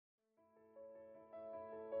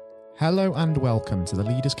Hello and welcome to the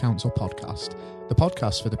Leaders Council podcast, the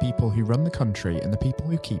podcast for the people who run the country and the people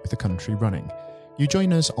who keep the country running. You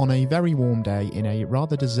join us on a very warm day in a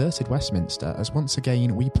rather deserted Westminster as once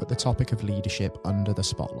again we put the topic of leadership under the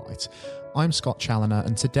spotlight. I'm Scott Challoner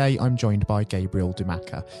and today I'm joined by Gabriel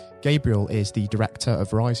Dumaka. Gabriel is the Director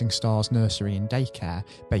of Rising Stars Nursery and Daycare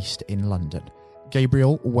based in London.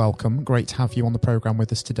 Gabriel, welcome. Great to have you on the programme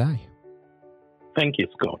with us today. Thank you,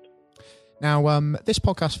 Scott. Now, this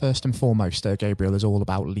podcast, first and foremost, Gabriel, is all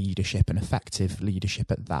about leadership and effective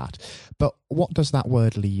leadership at that. But what does that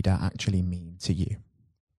word leader actually mean to you?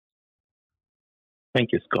 Thank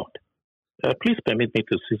you, Scott. Please permit me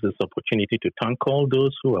to seize this opportunity to thank all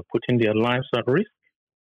those who are putting their lives at risk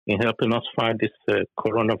in helping us fight this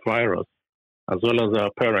coronavirus, as well as our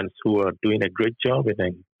parents who are doing a great job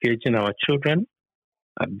in engaging our children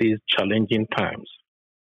at these challenging times.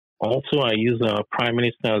 Also, I use our Prime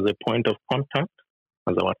Minister as a point of contact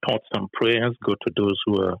as our thoughts and prayers go to those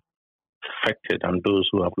who are affected and those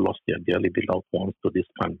who have lost their dearly beloved ones to this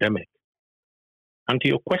pandemic. And to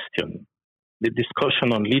your question, the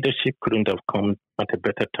discussion on leadership couldn't have come at a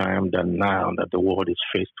better time than now that the world is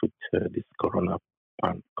faced with this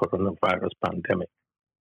coronavirus pandemic.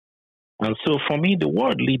 And so for me, the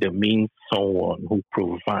word leader means someone who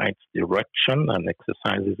provides direction and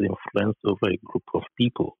exercises influence over a group of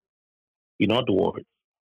people. In other words,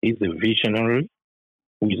 he's a visionary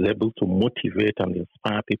who is able to motivate and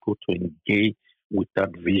inspire people to engage with that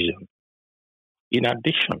vision. In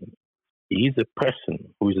addition, he is a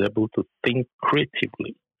person who is able to think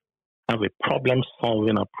creatively, have a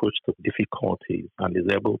problem-solving approach to difficulties, and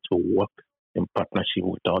is able to work in partnership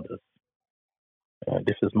with others.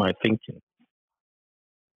 This is my thinking.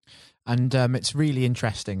 And it's really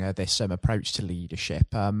interesting, this approach to leadership.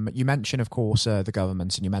 You mentioned, of course, the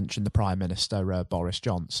government, and you mentioned the Prime Minister, Boris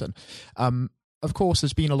Johnson. Of course,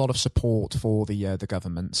 there's been a lot of support for the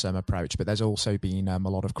government's approach, but there's also been a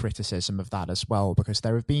lot of criticism of that as well, because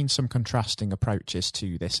there have been some contrasting approaches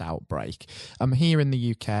to this outbreak. Here in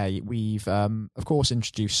the UK, we've, of course,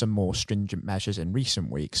 introduced some more stringent measures in recent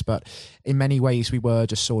weeks, but in many ways we were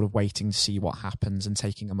just sort of waiting to see what happens and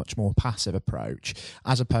taking a much more passive approach,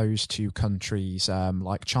 as opposed to countries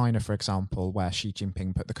like China, for example, where Xi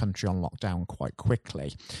Jinping put the country on lockdown quite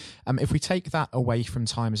quickly. If we take that away from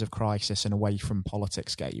times of crisis and away from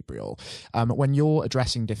politics, Gabriel, when you're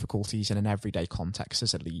addressing difficulties in an everyday context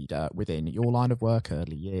as a leader within your line of work,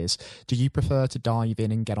 early years, do you prefer to dive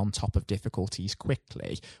in and get on top of difficulties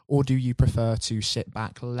quickly, or do you prefer to sit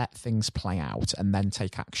back, let things play out, and then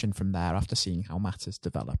take action from there after seeing how matters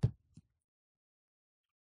develop?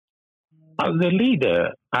 As a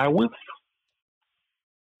leader, I will,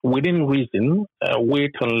 within reason,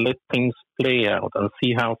 wait and let things play out and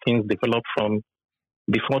see how things develop from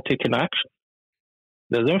before taking action.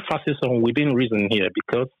 There's emphasis on within reason here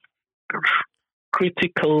because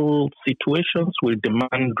critical situations will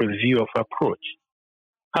demand review of approach.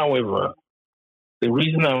 However, the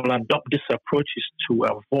reason I will adopt this approach is to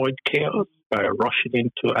avoid chaos by rushing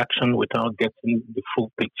into action without getting the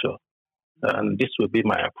full picture. And this will be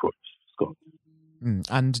my approach, Scott.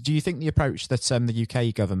 And do you think the approach that the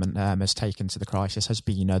UK government has taken to the crisis has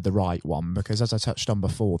been the right one? Because as I touched on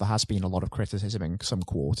before, there has been a lot of criticism in some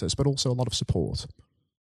quarters, but also a lot of support.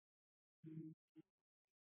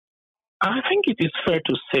 I think it is fair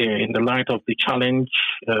to say, in the light of the challenge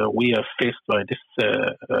we are faced by this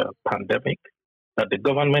pandemic, that the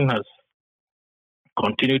government has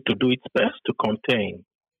continued to do its best to contain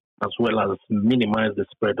as well as minimize the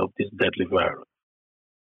spread of this deadly virus.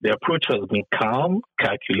 The approach has been calm,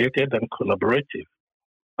 calculated, and collaborative,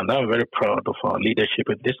 and I'm very proud of our leadership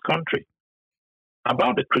in this country.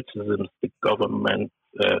 About the criticisms to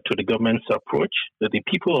the government's approach, that the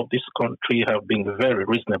people of this country have been very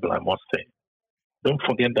reasonable, I must say. Don't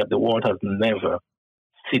forget that the world has never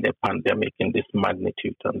seen a pandemic in this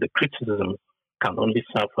magnitude, and the criticism can only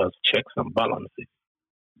serve as checks and balances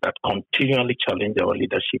that continually challenge our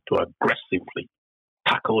leadership to aggressively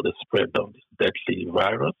tackle the spread of this deadly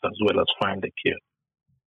virus as well as find a cure.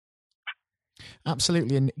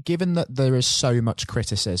 Absolutely. And given that there is so much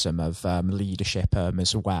criticism of leadership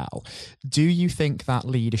as well, do you think that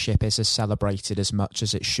leadership is as celebrated as much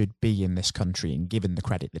as it should be in this country and given the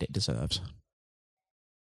credit that it deserves?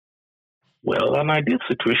 Well, an ideal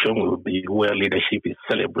situation will be where leadership is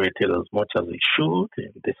celebrated as much as it should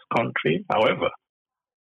in this country. However,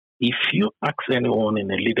 if you ask anyone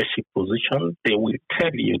in a leadership position, they will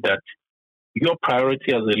tell you that your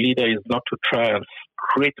priority as a leader is not to try and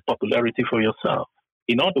create popularity for yourself.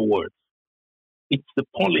 In other words, it's the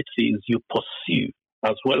policies you pursue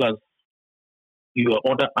as well as your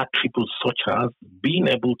other attributes such as being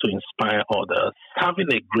able to inspire others,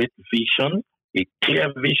 having a great vision, a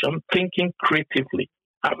clear vision, thinking creatively,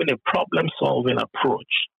 having a problem solving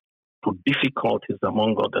approach to difficulties,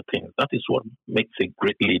 among other things. That is what makes a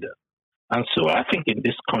great leader. And so I think in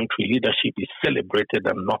this country, leadership is celebrated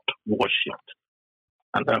and not worshipped.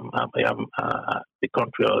 And the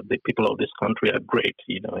country, or the people of this country are great,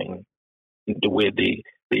 in the way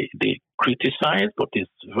they criticize, but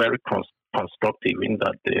it's very constructive in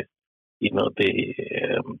that the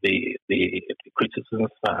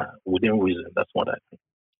criticisms are within reason. That's what I think.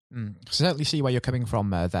 Certainly see where you're coming from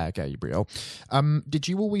there, Gabriel. Did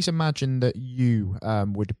you always imagine that you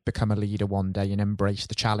would become a leader one day and embrace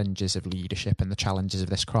the challenges of leadership and the challenges of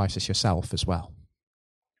this crisis yourself as well?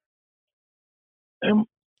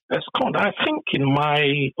 Scott, I think in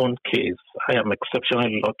my own case, I am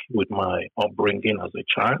exceptionally lucky with my upbringing as a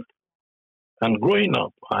child. And growing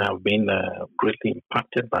up, I have been greatly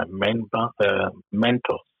impacted by mentors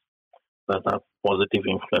that have positive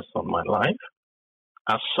influence on my life.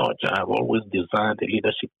 As such, I have always desired a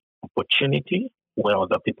leadership opportunity where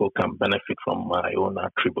other people can benefit from my own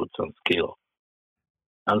attributes and skills.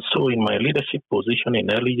 And so in my leadership position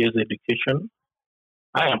in early years education,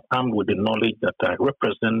 I am armed with the knowledge that I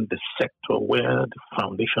represent the sector where the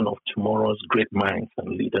foundation of tomorrow's great minds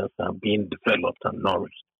and leaders are being developed and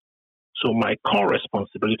nourished. So my core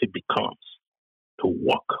responsibility becomes to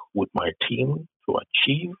work with my team to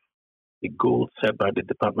achieve the goals set by the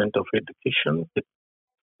Department of Education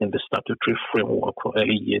in the statutory framework for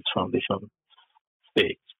early years foundation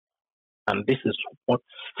stage. And this is what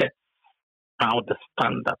sets out the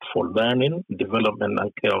standard for learning, development,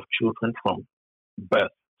 and care of children from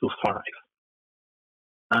birth to 5.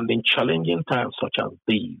 And in challenging times such as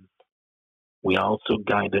these, we are also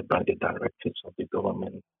guided by the directives of the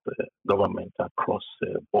government across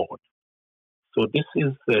the board. So this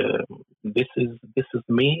is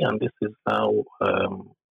me, and this is how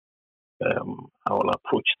I will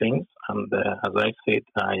approach things. And as I said,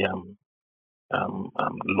 I'm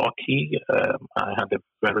lucky. I had a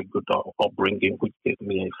very good upbringing, which gave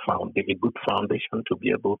me a good foundation to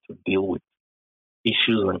be able to deal with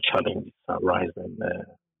issues and challenges arising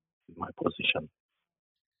in my position.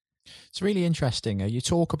 It's really interesting. You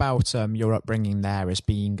talk about your upbringing there as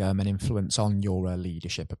being an influence on your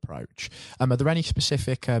leadership approach. Are there any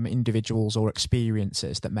specific individuals or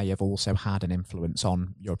experiences that may have also had an influence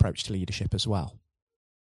on your approach to leadership as well?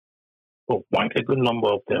 Well, quite a good number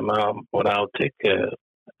of them, but I'll take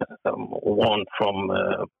one from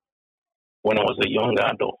when I was a young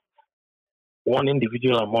adult. One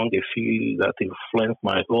individual among a few that influenced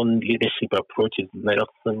my own leadership approach is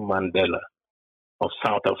Nelson Mandela of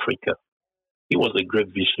South Africa. He was a great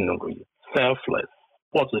visionary, selfless,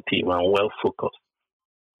 positive, and well-focused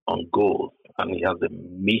on goals, and he has a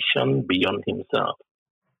mission beyond himself.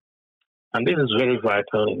 And this is very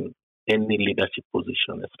vital in any leadership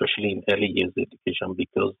position, especially in early years education,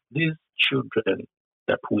 because these children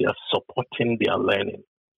that we are supporting their learning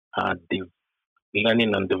are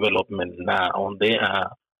learning and development now. They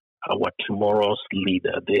are our tomorrow's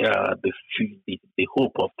leader. They are the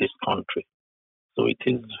hope of this country. So it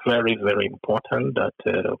is very, very important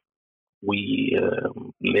that we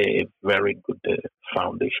lay a very good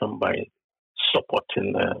foundation by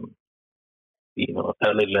supporting,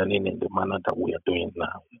 early learning in the manner that we are doing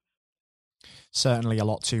now. Certainly a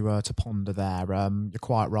lot to ponder there. You're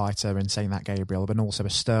quite right in saying that, Gabriel, but also a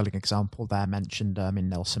sterling example there mentioned in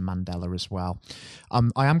Nelson Mandela as well.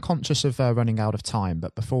 I am conscious of running out of time,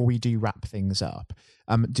 but before we do wrap things up,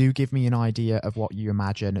 do give me an idea of what you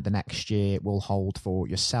imagine the next year will hold for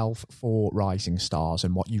yourself, for Rising Stars,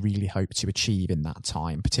 and what you really hope to achieve in that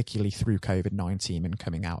time, particularly through COVID-19 and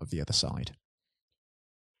coming out of the other side.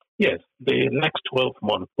 Yes, the next 12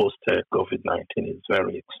 months post-COVID-19 is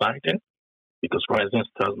very exciting, because Rising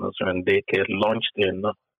Stars Nursery and Daycare launched their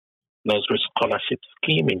nursery scholarship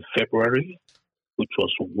scheme in February, which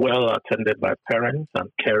was well attended by parents and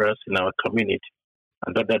carers in our community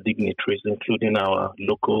and other dignitaries, including our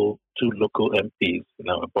two local MPs in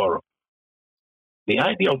our borough. The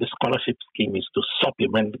idea of the scholarship scheme is to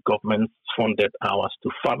supplement the government's funded hours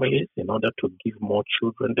to families in order to give more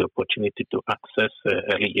children the opportunity to access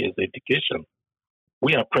early years education.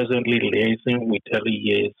 We are presently liaising with early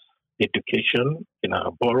years education in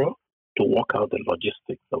our borough to work out the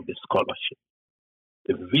logistics of the scholarship.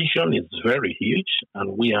 The vision is very huge,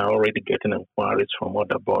 and we are already getting inquiries from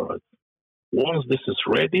other boroughs. Once this is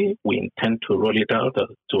ready, we intend to roll it out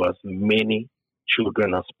to as many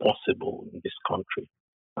children as possible in this country.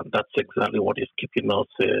 And that's exactly what is keeping us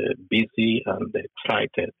busy and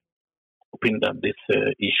excited hoping that this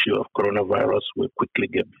issue of coronavirus will quickly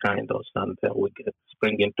get behind us and we get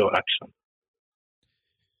spring into action.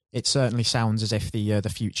 It certainly sounds as if the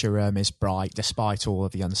future is bright despite all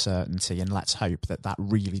of the uncertainty, and let's hope that that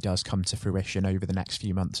really does come to fruition over the next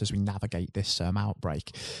few months as we navigate this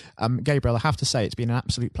outbreak. Gabriel, I have to say it's been an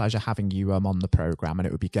absolute pleasure having you on the programme, and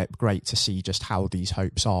it would be great to see just how these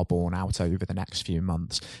hopes are borne out over the next few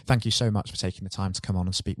months. Thank you so much for taking the time to come on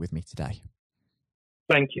and speak with me today.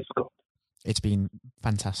 Thank you, Scott. It's been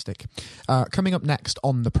fantastic. Coming up next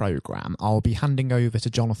on the programme, I'll be handing over to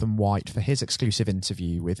Jonathan White for his exclusive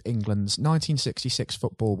interview with England's 1966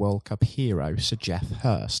 Football World Cup hero, Sir Geoff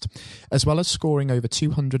Hurst. As well as scoring over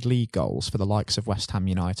 200 league goals for the likes of West Ham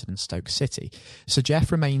United and Stoke City, Sir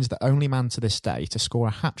Geoff remains the only man to this day to score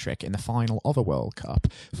a hat-trick in the final of a World Cup,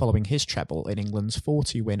 following his treble in England's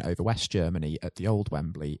 4-2 win over West Germany at the Old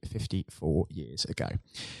Wembley 54 years ago.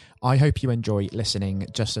 I hope you enjoy listening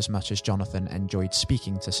just as much as Jonathan enjoyed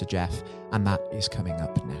speaking to Sir Geoff, and that is coming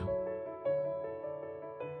up now.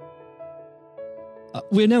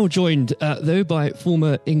 We're now joined, though, by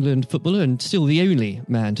former England footballer and still the only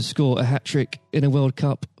man to score a hat-trick in a World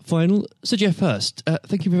Cup final, Sir Geoff Hurst.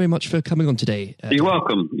 Thank you very much for coming on today. You're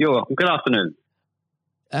welcome. You're welcome. Good afternoon.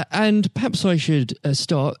 And perhaps I should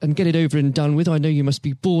start and get it over and done with. I know you must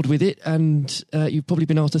be bored with it, and you've probably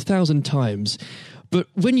been asked 1,000 times. But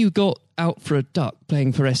when you got out for a duck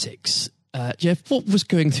playing for Essex, Geoff, what was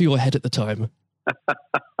going through your head at the time?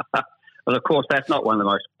 Well, of course, that's not one of the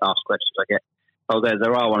most asked questions I get. Oh,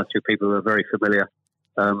 there are one or two people who are very familiar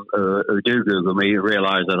who do Google me, who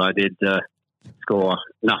realise that I did score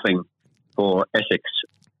nothing for Essex.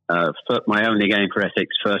 My only game for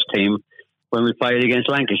Essex first team when we played against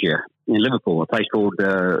Lancashire in Liverpool, a place called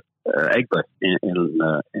Egbert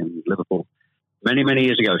in Liverpool. Many, many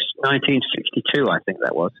years ago, 1962, I think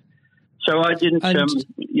that was. So I didn't, I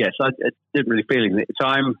didn't really feel it at the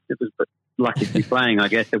time. It was lucky to be playing, I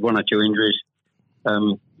guess. There were one or two injuries.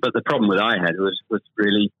 But the problem that I had was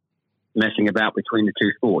really messing about between the two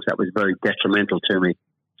sports. That was very detrimental to me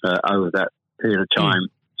over that period of time,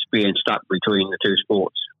 being stuck between the two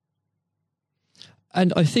sports.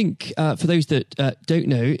 And I think for those that don't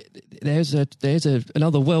know, there's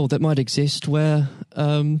another world that might exist where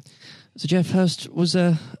Sir Geoff Hurst was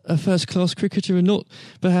a first-class cricketer and not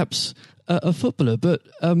perhaps a footballer. But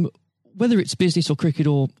whether it's business or cricket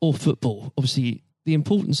or football, obviously the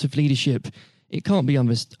importance of leadership, it can't be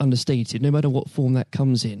understated, no matter what form that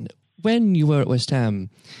comes in. When you were at West Ham,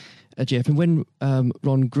 Geoff, and when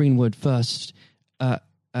Ron Greenwood first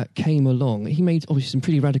came along, he made obviously some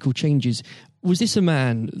pretty radical changes. Was this a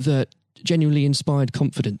man that genuinely inspired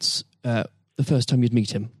confidence the first time you'd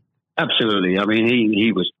meet him? Absolutely. I mean,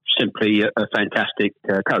 he was simply a fantastic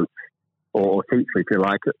coach or teacher, if you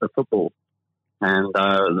like, of football. And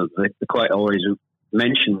the quite always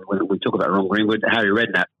mentioned when we talk about Ron Greenwood, Harry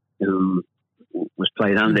Redknapp, who was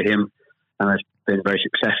played under him and has been very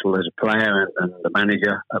successful as a player and a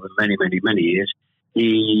manager over many, many, many years.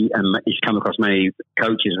 He's come across many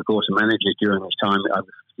coaches, of course, and managers during his time over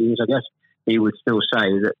 50 years, I guess. He would still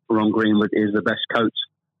say that Ron Greenwood is the best coach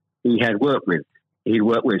he'd worked with.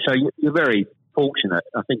 So you're very fortunate.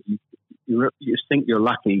 I think you think you're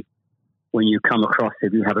lucky when you come across,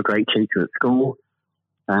 if you have a great teacher at school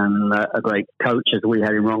and a great coach as we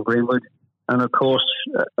had in Ron Greenwood, and of course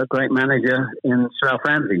a great manager in Sir Alf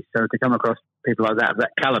Ramsey. So to come across people like that of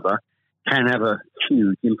that calibre can have a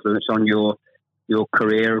huge influence on your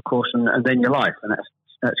career, of course, and then your life, and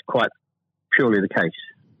that's quite purely the case.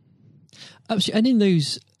 Absolutely. And in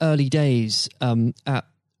those early days at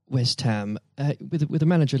West Ham, with a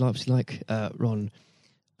manager like Ron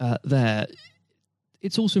there,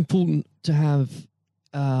 it's also important to have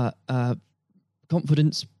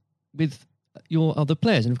confidence with your other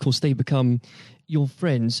players, and of course they become your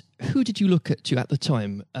friends. Who did you look at the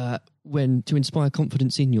time when to inspire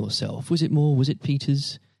confidence in yourself? Was it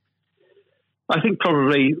Peters? I think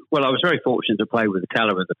probably. Well, I was very fortunate to play with the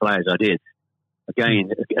calibre of the players I did. Again,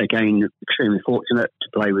 extremely fortunate to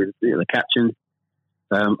play with the captain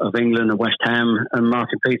of England and West Ham and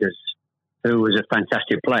Martin Peters, who was a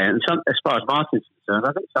fantastic player. And as far as Martin's concerned,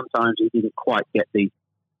 I think sometimes he didn't quite get the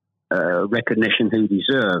recognition he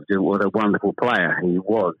deserved. What a wonderful player he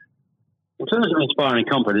was. In terms of inspiring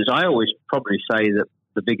confidence, I always probably say that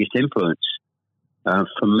the biggest influence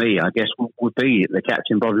for me, I guess, would be the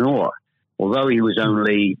captain, Bobby Moore. Although he was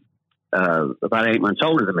only about 8 months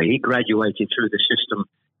older than me, he graduated through the system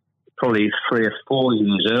probably 3 or 4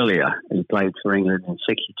 years earlier. He played for England in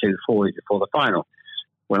 62, 4 years before the final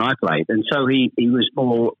when I played. And so he was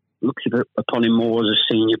more, looked upon him more as a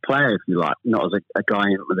senior player, if you like, not as a guy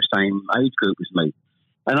with the same age group as me.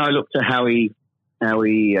 And I looked at how he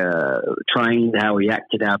trained, how he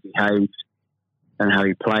acted, how he behaved, and how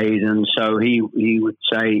he played. And so he would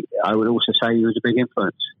say, I would also say he was a big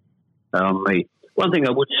influence on me. One thing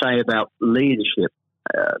I would say about leadership,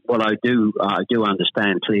 what I do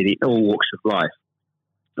understand clearly in all walks of life,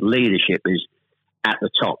 leadership is at the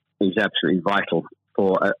top, is absolutely vital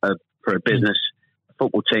for a business, a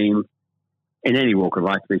football team, in any walk of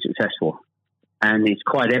life to be successful. And it's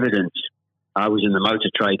quite evident. I was in the motor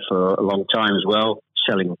trade for a long time as well,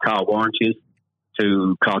 selling car warranties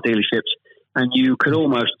to car dealerships. And you could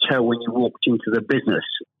almost tell when you walked into the business,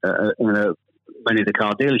 many of the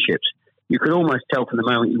car dealerships, you could almost tell from the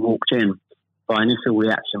moment you walked in by initial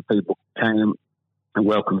reaction, people came and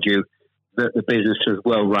welcomed you, that the business was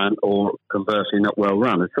well run or conversely not well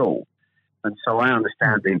run at all. And so I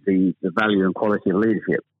understand the value and quality of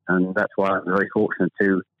leadership. And that's why I'm very fortunate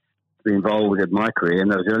to be involved in my career in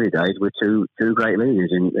those early days with two great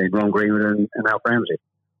leaders in Ron Greenwood and Alf Ramsey.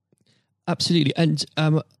 Absolutely. And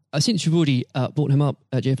since you've already brought him up,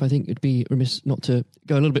 Jeff, I think it'd be remiss not to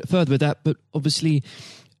go a little bit further with that. But obviously,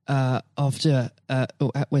 after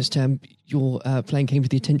at West Ham, your playing came to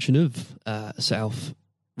the attention of Sir Alf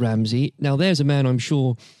Ramsey. Now, there's a man I'm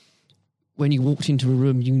sure when you walked into a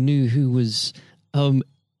room, you knew who was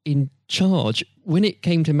in charge. When it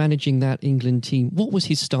came to managing that England team, what was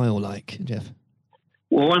his style like, Jeff?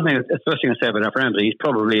 Well, the first thing I say about Alf Ramsey, he's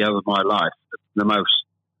probably over my life the most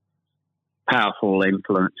powerful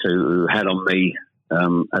influence who had on me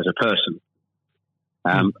as a person.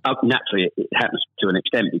 Naturally, it happens to an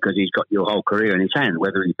extent because he's got your whole career in his hand.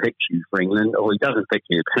 Whether he picks you for England or he doesn't pick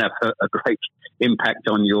you, it can have a great impact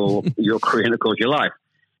on your career and, of course, your life.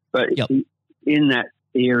 But in that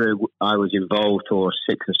era, I was involved for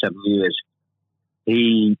 6 or 7 years.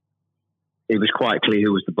 It was quite clear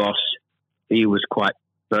who was the boss. He was quite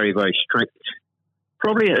very, very strict.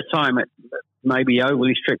 Probably at the time, maybe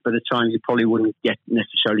overly strict, but at the time you probably wouldn't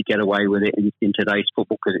necessarily get away with it in today's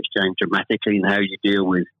football because it's changed dramatically in how you deal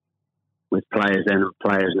with players then and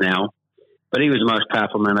players now. But he was the most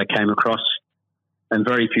powerful man I came across, and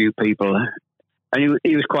very few people. And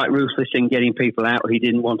he was quite ruthless in getting people out who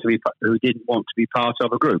didn't want to be part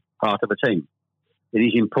of a group, part of a team. It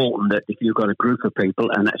is important that if you've got a group of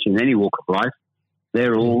people, and that's in any walk of life,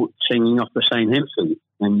 they're all singing off the same hymn sheet,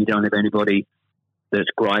 and you don't have anybody that's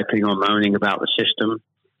griping or moaning about the system.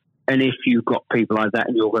 And if you've got people like that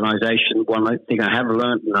in your organisation, one thing I have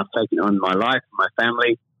learned, and I've taken it on in my life, my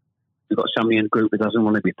family, you've got somebody in the group that doesn't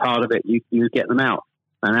want to be part of it, you get them out.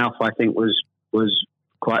 And Alf, I think, was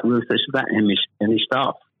quite ruthless with that in his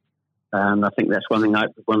staff. And I think that's one of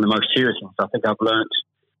the most serious things I think I've learned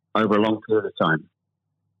over a long period of time.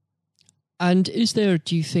 And is there,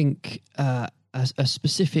 do you think, a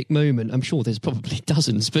specific moment, I'm sure there's probably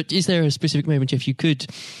dozens, but is there a specific moment, Jeff, you could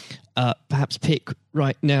perhaps pick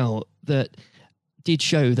right now that did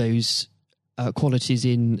show those qualities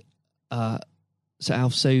in Sir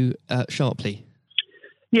Alf so sharply?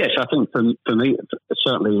 Yes, I think for me,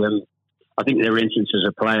 certainly, I think there are instances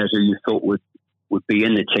of players who you thought would be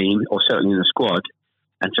in the team or certainly in the squad,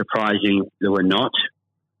 and surprising they were not.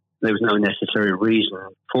 There was no necessary reason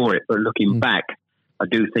for it, but looking back, I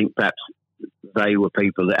do think perhaps they were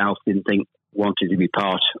people that Alf didn't think wanted to be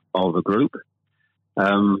part of a group.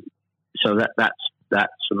 So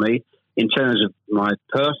that's for me. In terms of my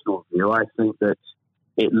personal view, I think that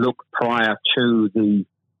it looked prior to the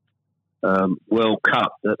World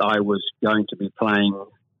Cup that I was going to be playing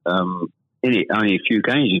in it. Only a few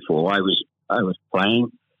games before I was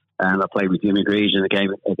playing, and I played with Jimmy Greaves in the game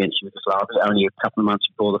against Yugoslavia only a couple of months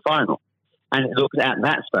before the final. And it looked at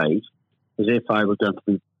that stage as if I was going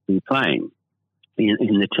to be playing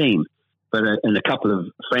in the team. But in a couple of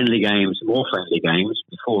more friendly games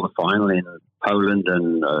before the final in Poland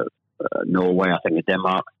and Norway, I think, and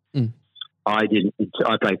Denmark, I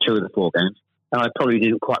played 2 of the 4 games, and I probably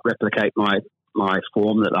didn't quite replicate my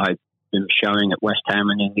form that I'd been showing at West Ham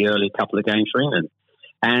and in the early couple of games for England.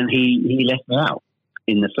 And he left me out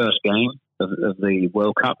in the first game of the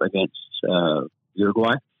World Cup against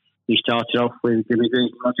Uruguay. He started off with Jimmy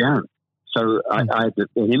Greaves and Roger Hunt. So I had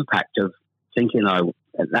an impact of thinking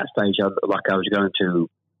at that stage I looked like I was going to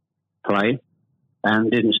play,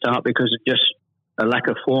 and didn't start because of just a lack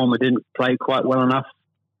of form. I didn't play quite well enough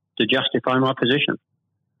to justify my position.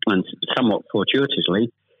 And somewhat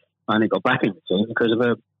fortuitously, I only got back in the team because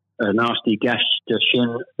of a nasty gash to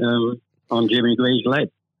shin on Jimmy Greaves' leg.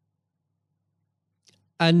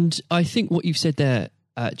 And I think what you've said there,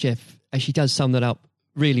 Jeff, actually does sum that up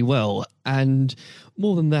really well. And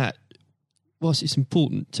more than that, whilst it's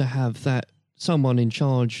important to have that someone in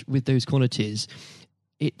charge with those qualities,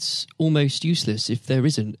 it's almost useless if there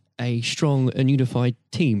isn't a strong and unified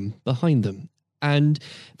team behind them. And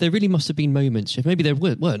there really must have been moments, maybe there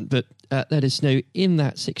weren't, but let us know, in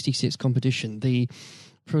that 66 competition, the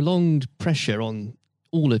prolonged pressure on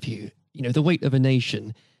all of you, the weight of a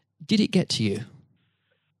nation, did it get to you?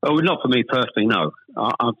 Oh, not for me personally, no.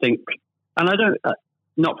 I think, and I don't,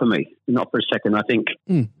 not for me, not for a second. I think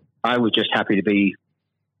I was just happy to be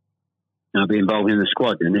involved in the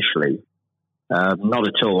squad initially. Not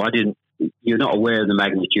at all. You're not aware of the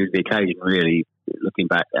magnitude of the occasion, really, looking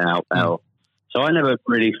back out. So I never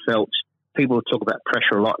really felt, people talk about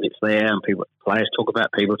pressure a lot and it's there, and players talk about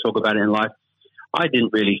it in life. I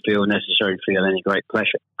didn't really necessarily feel any great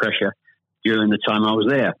pressure during the time I was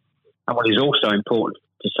there. And what is also important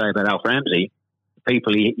to say about Alf Ramsey, the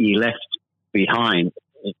people he left behind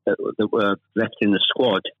that were left in the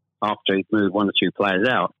squad after he moved one or two players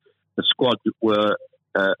out, the squad were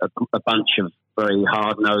a bunch of very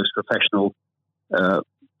hard-nosed, professional,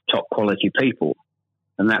 top-quality people.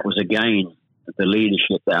 And that was, again, the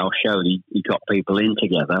leadership that Al showed. He got people in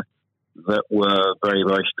together that were very,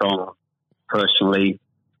 very strong personally.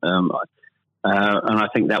 And I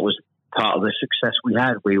think that was part of the success we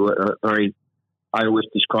had. We were I always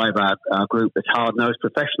describe our group as hard-nosed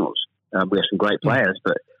professionals. We have some great players,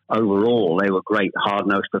 but overall they were great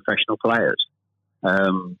hard-nosed professional players.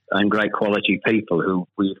 And great quality people who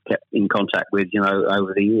we've kept in contact with,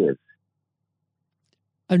 over the years.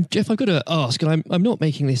 And Jeff, I've got to ask, and I'm not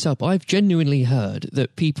making this up, I've genuinely heard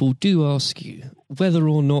that people do ask you whether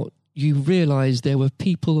or not you realise there were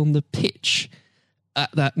people on the pitch at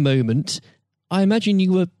that moment. I imagine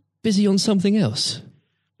you were busy on something else.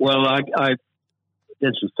 Well, I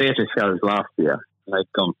did some theatre shows last year.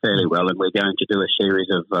 They've gone fairly well, and we're going to do a series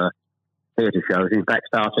of theatre shows, in fact,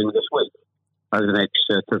 starting this week, over the next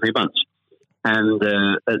 2 or 3 months. And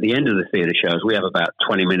at the end of the theatre shows, we have about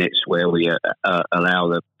 20 minutes where we allow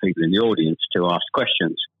the people in the audience to ask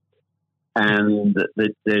questions. And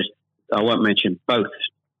I won't mention both.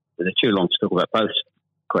 They're too long to talk about both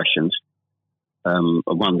questions.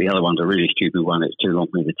 The other one's a really stupid one. It's too long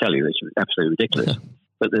for me to tell you. It's absolutely ridiculous.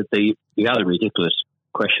 But the other ridiculous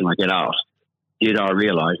question I get asked, did I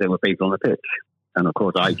realise there were people on the pitch? And of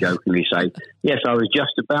course, I jokingly say, yes, I was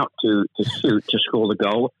just about to shoot to score the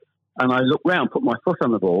goal. And I looked round, put my foot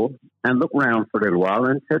on the ball, and looked round for a little while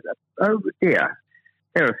and said, oh dear,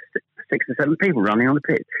 there are 6 or 7 people running on the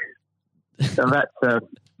pitch. So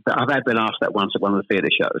I've been asked that once at one of the theatre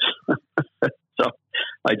shows. So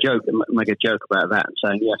I make a joke about that and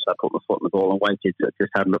saying, yes, I put my foot on the ball and waited,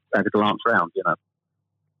 just had a glance round,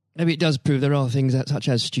 Maybe it does prove there are things such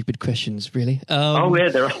as stupid questions, really. Oh, yeah,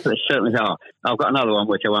 there certainly are. I've got another one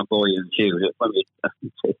which I won't bore you into.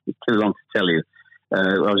 It's too long to tell you.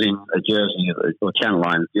 I was in a Jersey or Channel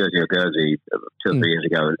Line, Jersey or Guernsey 2 or 3 years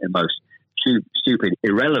ago, and most stupid,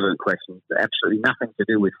 irrelevant questions, absolutely nothing to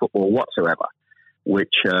do with football whatsoever,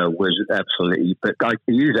 which was absolutely. But I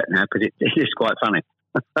can use that now because it is quite funny.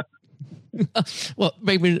 Well,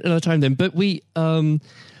 maybe another time then. But we. Well,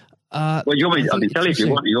 you want me? I can tell you if you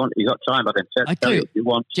want. You got time? I can tell you if you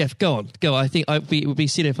want. Jeff, go on. I think it would be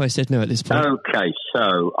silly if I said no at this point. Okay,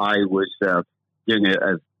 so I was doing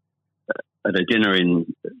at a dinner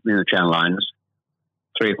in the Channel Lines,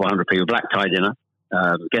 300 or 400 people, black tie dinner,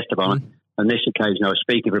 guest of honour. On this occasion, I was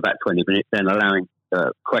speaking for about 20 minutes, then allowing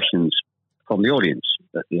questions from the audience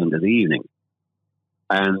at the end of the evening.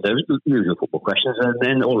 And there was usual football questions, and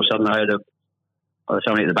then all of a sudden I heard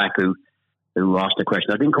somebody at the back who asked a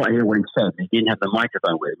question. I didn't quite hear what he said. He didn't have the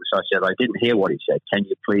microphone with him, so I said, I didn't hear what he said. Can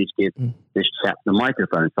you please give this chap the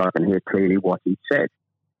microphone so I can hear clearly what he said?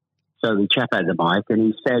 So the chap had the mic, and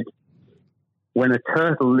he said, when a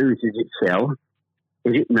turtle loses its shell,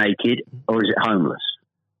 is it naked or is it homeless?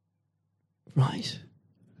 Right.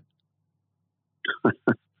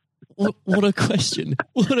 What a question.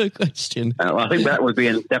 What a question. I think that would be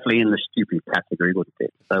definitely in the stupid category, wouldn't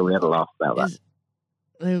it? So we had a laugh about that.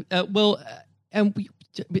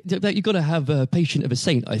 You've got to have a patient of a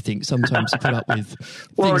saint, I think, sometimes to put up with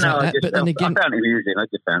things like that. But then again, I found it amusing. I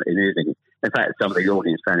just found it amusing. In fact, some of the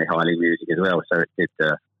audience found it highly amusing as well. So it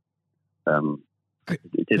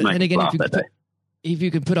did make me laugh that day. If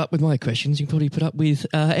you can put up with my questions, you can probably put up with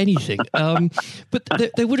anything. But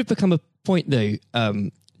there would have become a point, though,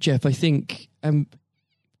 Jeff, I think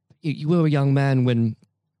you were a young man when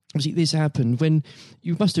obviously this happened, when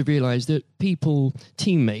you must have realised that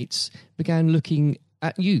teammates, began looking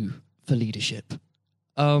at you for leadership.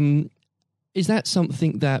 Is that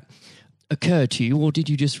something that occurred to you, or did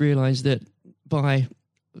you just realise that by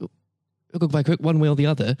one way or the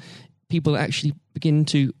other, people actually begin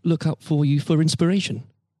to look up for you for inspiration?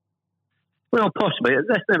 Well, possibly.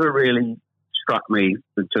 That's never really struck me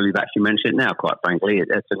until you've actually mentioned it now, quite frankly.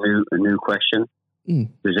 That's a new question.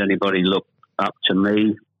 Does anybody look up to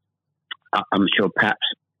me? I'm sure perhaps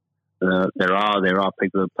there are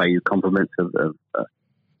people who pay you compliments of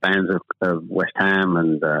fans of West Ham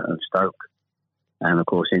and Stoke, and of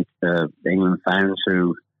course England fans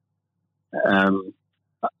who I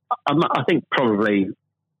think probably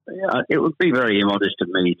it would be very immodest of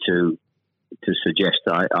me to suggest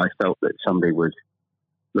I felt that somebody was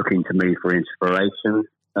looking to me for inspiration.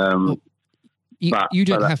 You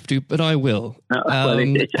don't have to, but I will.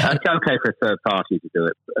 It's okay for a third party to do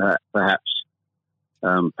it. Perhaps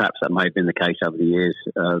that may have been the case over the years.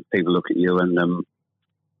 People look at you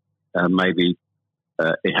and maybe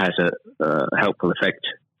it has a helpful effect.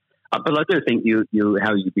 But I do think you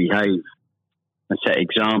how you behave and set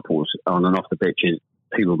examples on and off the pitches,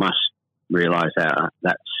 people must realise that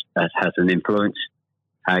has an influence.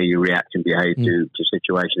 How you react and behave to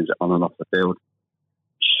situations on and off the field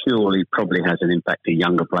surely probably has an impact to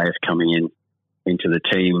younger players coming into the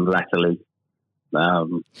team latterly.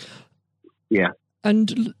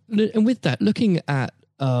 And with that, looking at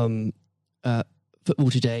football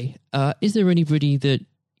today, is there anybody that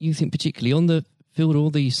you think particularly on the field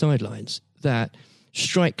or the sidelines that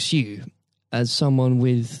strikes you as someone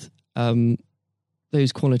with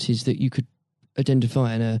those qualities that you could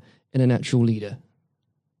identify in a natural leader?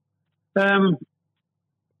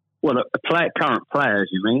 Well, current players,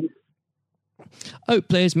 you mean? Oh,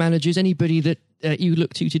 players, managers, anybody that you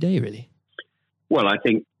look to today, really? Well, I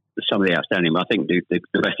think some of the outstanding. I think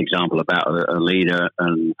the best example about a leader at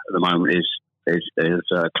the moment is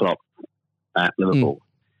Klopp at Liverpool.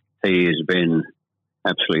 He has been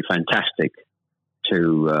absolutely fantastic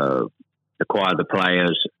to acquire the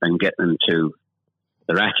players and get them to.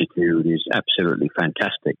 Their attitude is absolutely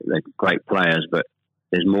fantastic. They're great players, but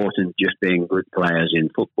there's more than just being good players in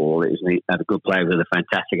football. It is have a good player with a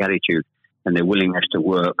fantastic attitude, and their willingness to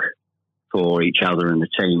work for each other and the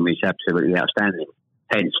team is absolutely outstanding.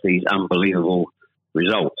 Hence these unbelievable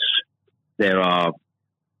results. There are,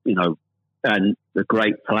 and the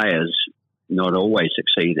great players not always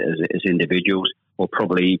succeed as individuals, or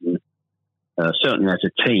probably even certainly as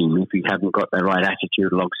a team if you haven't got the right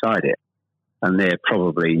attitude alongside it. And they're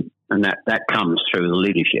probably, and that comes through the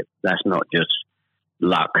leadership. That's not just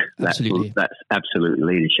luck. Absolutely. That's absolutely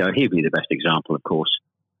leadership. He'd be the best example, of course,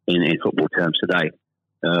 in football terms today,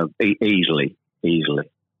 easily.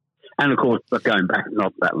 And of course, going back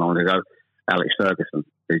not that long ago, Alex Ferguson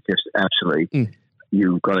is just absolutely.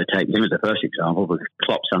 You've got to take him as the first example, because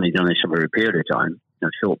Klopp's only done this over a period of time, a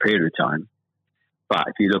short period of time. But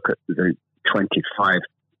if you look at the 26,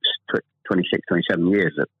 27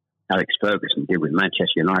 years that Alex Ferguson did with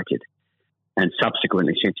Manchester United, and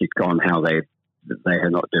subsequently since he's gone, how they are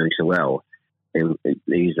not doing so well.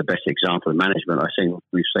 He's the best example of management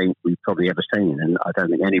we've probably ever seen, and I don't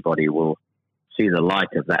think anybody will see the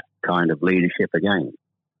light of that kind of leadership again.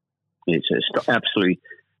 It's absolutely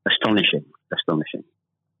astonishing.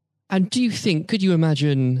 And do you think? Could you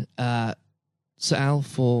imagine Sir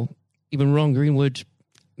Alf or even Ron Greenwood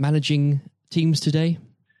managing teams today?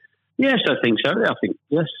 Yes, I think so. I think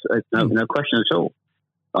yes, no question at all.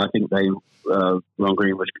 I think Ron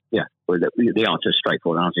Greenwood. Yeah, well, the answer,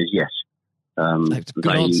 straightforward answer is yes. That's a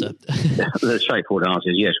good answer. The straightforward answer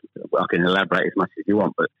is yes. I can elaborate as much as you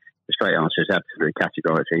want, but the straight answer is absolutely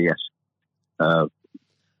categorically yes.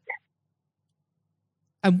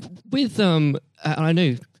 And with I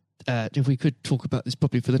know if we could talk about this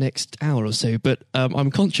probably for the next hour or so, but I'm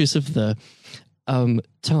conscious of the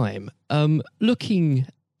time. Looking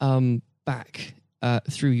back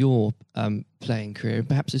through your playing career,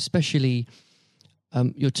 perhaps especially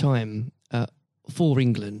your time for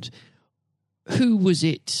England, who was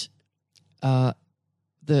it that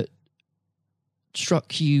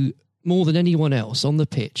struck you more than anyone else on the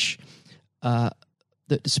pitch that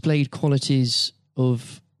displayed qualities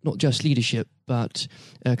of not just leadership but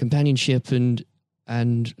companionship and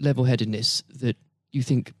level-headedness that you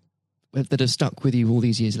think that have stuck with you all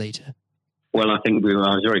these years later? Well, I think I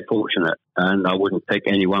was very fortunate, and I wouldn't pick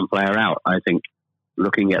any one player out. I think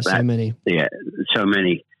looking at that, so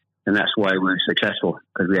many, and that's why we were successful,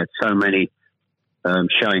 because we had so many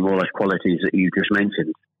showing all those qualities that you just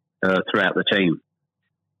mentioned throughout the team.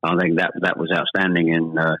 I think that was outstanding,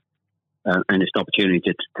 and it's an opportunity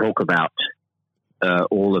to talk about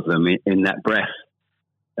all of them in that breath.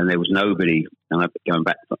 And there was nobody. And going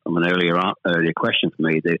back from an earlier question for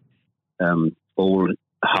me, all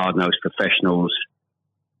hard-nosed professionals,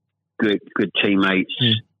 good teammates,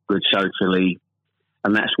 good socially,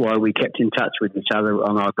 and that's why we kept in touch with each other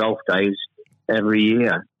on our golf days every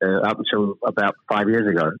year up until about 5 years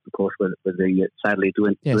ago, of course, with the sadly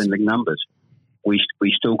dwindling numbers. We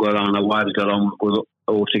still got on, our wives got on with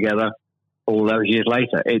all together all those years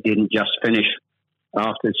later. It didn't just finish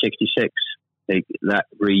after 66. That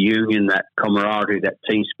reunion, that camaraderie, that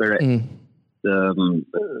team spirit,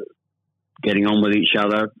 getting on with each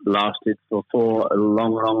other lasted for a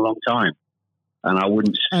long, long, long time. And I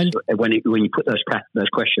wouldn't, when you put those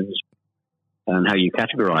questions and how you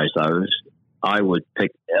categorise those, I would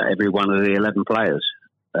pick every one of the 11 players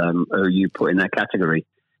who you put in that category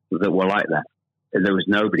that were like that. There was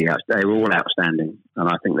nobody else. They were all outstanding. And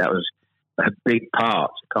I think that was a big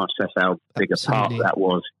part. I can't stress how big a part that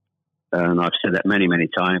was. And I've said that many, many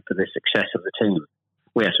times for the success of the team.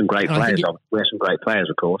 We had some great players. We had some great players,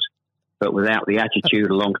 of course. But without the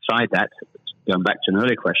attitude alongside that, going back to an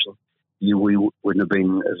earlier question, we wouldn't have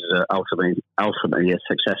been as ultimately as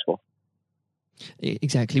successful.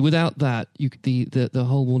 Exactly. Without that, the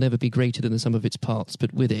whole will never be greater than the sum of its parts.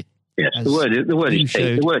 But with it, yes, the word is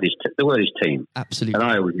team. The word is team. Absolutely.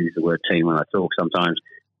 And I always use the word team when I talk. Sometimes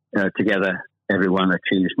together, everyone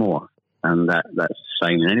achieves more, and that's the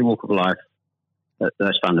same in any walk of life.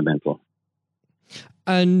 That's fundamental.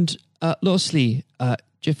 And lastly,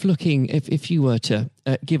 Jeff, looking if you were to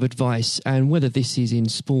give advice, and whether this is in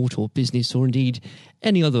sport or business or indeed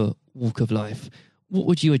any other walk of life, what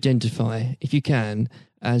would you identify, if you can,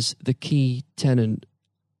 as the key tenet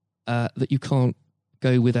that you can't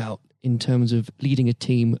go without in terms of leading a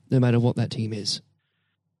team, no matter what that team is?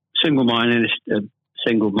 Single-mindedness,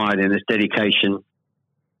 dedication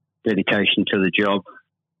to the job,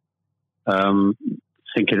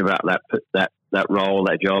 thinking about that role,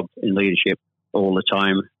 that job in leadership all the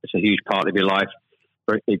time. It's a huge part of your life.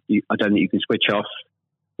 I don't think you can switch off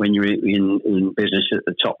when you're in business at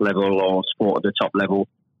the top level or sport at the top level.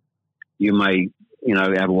 You may,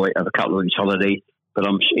 have a couple of weeks holiday, but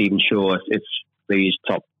I'm even sure if these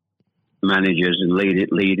top managers and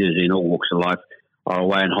leaders in all walks of life are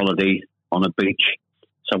away on holiday on a beach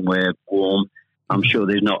somewhere warm, I'm sure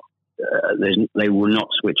they will not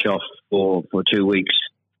switch off for 2 weeks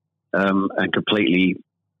and completely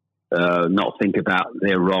not think about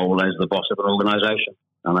their role as the boss of an organisation.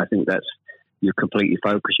 And I think you're completely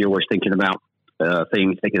focused. You're always thinking about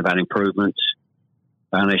things, thinking about improvements,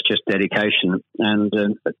 and it's just dedication and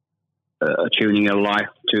tuning your life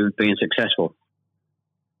to being successful.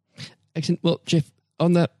 Excellent. Well, Jeff,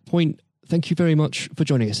 on that point, thank you very much for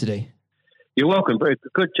joining us today. You're welcome. Very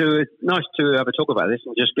good nice to have a talk about this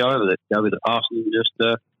and just go over the past and just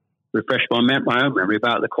refresh my own memory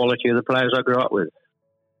about the quality of the players I grew up with.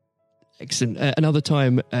 Excellent. Another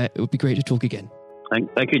time, it would be great to talk again.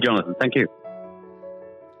 Thank you, Jonathan. Thank you.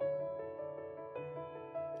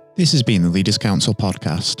 This has been the Leaders Council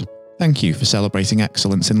podcast. Thank you for celebrating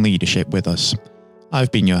excellence in leadership with us.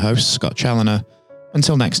 I've been your host, Scott Challoner.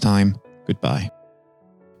 Until next time, goodbye.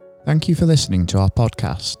 Thank you for listening to our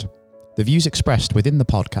podcast. The views expressed within the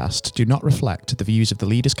podcast do not reflect the views of the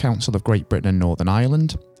Leaders Council of Great Britain and Northern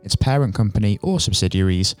Ireland, its parent company or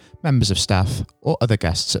subsidiaries, members of staff, or other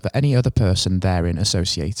guests of any other person therein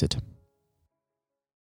associated.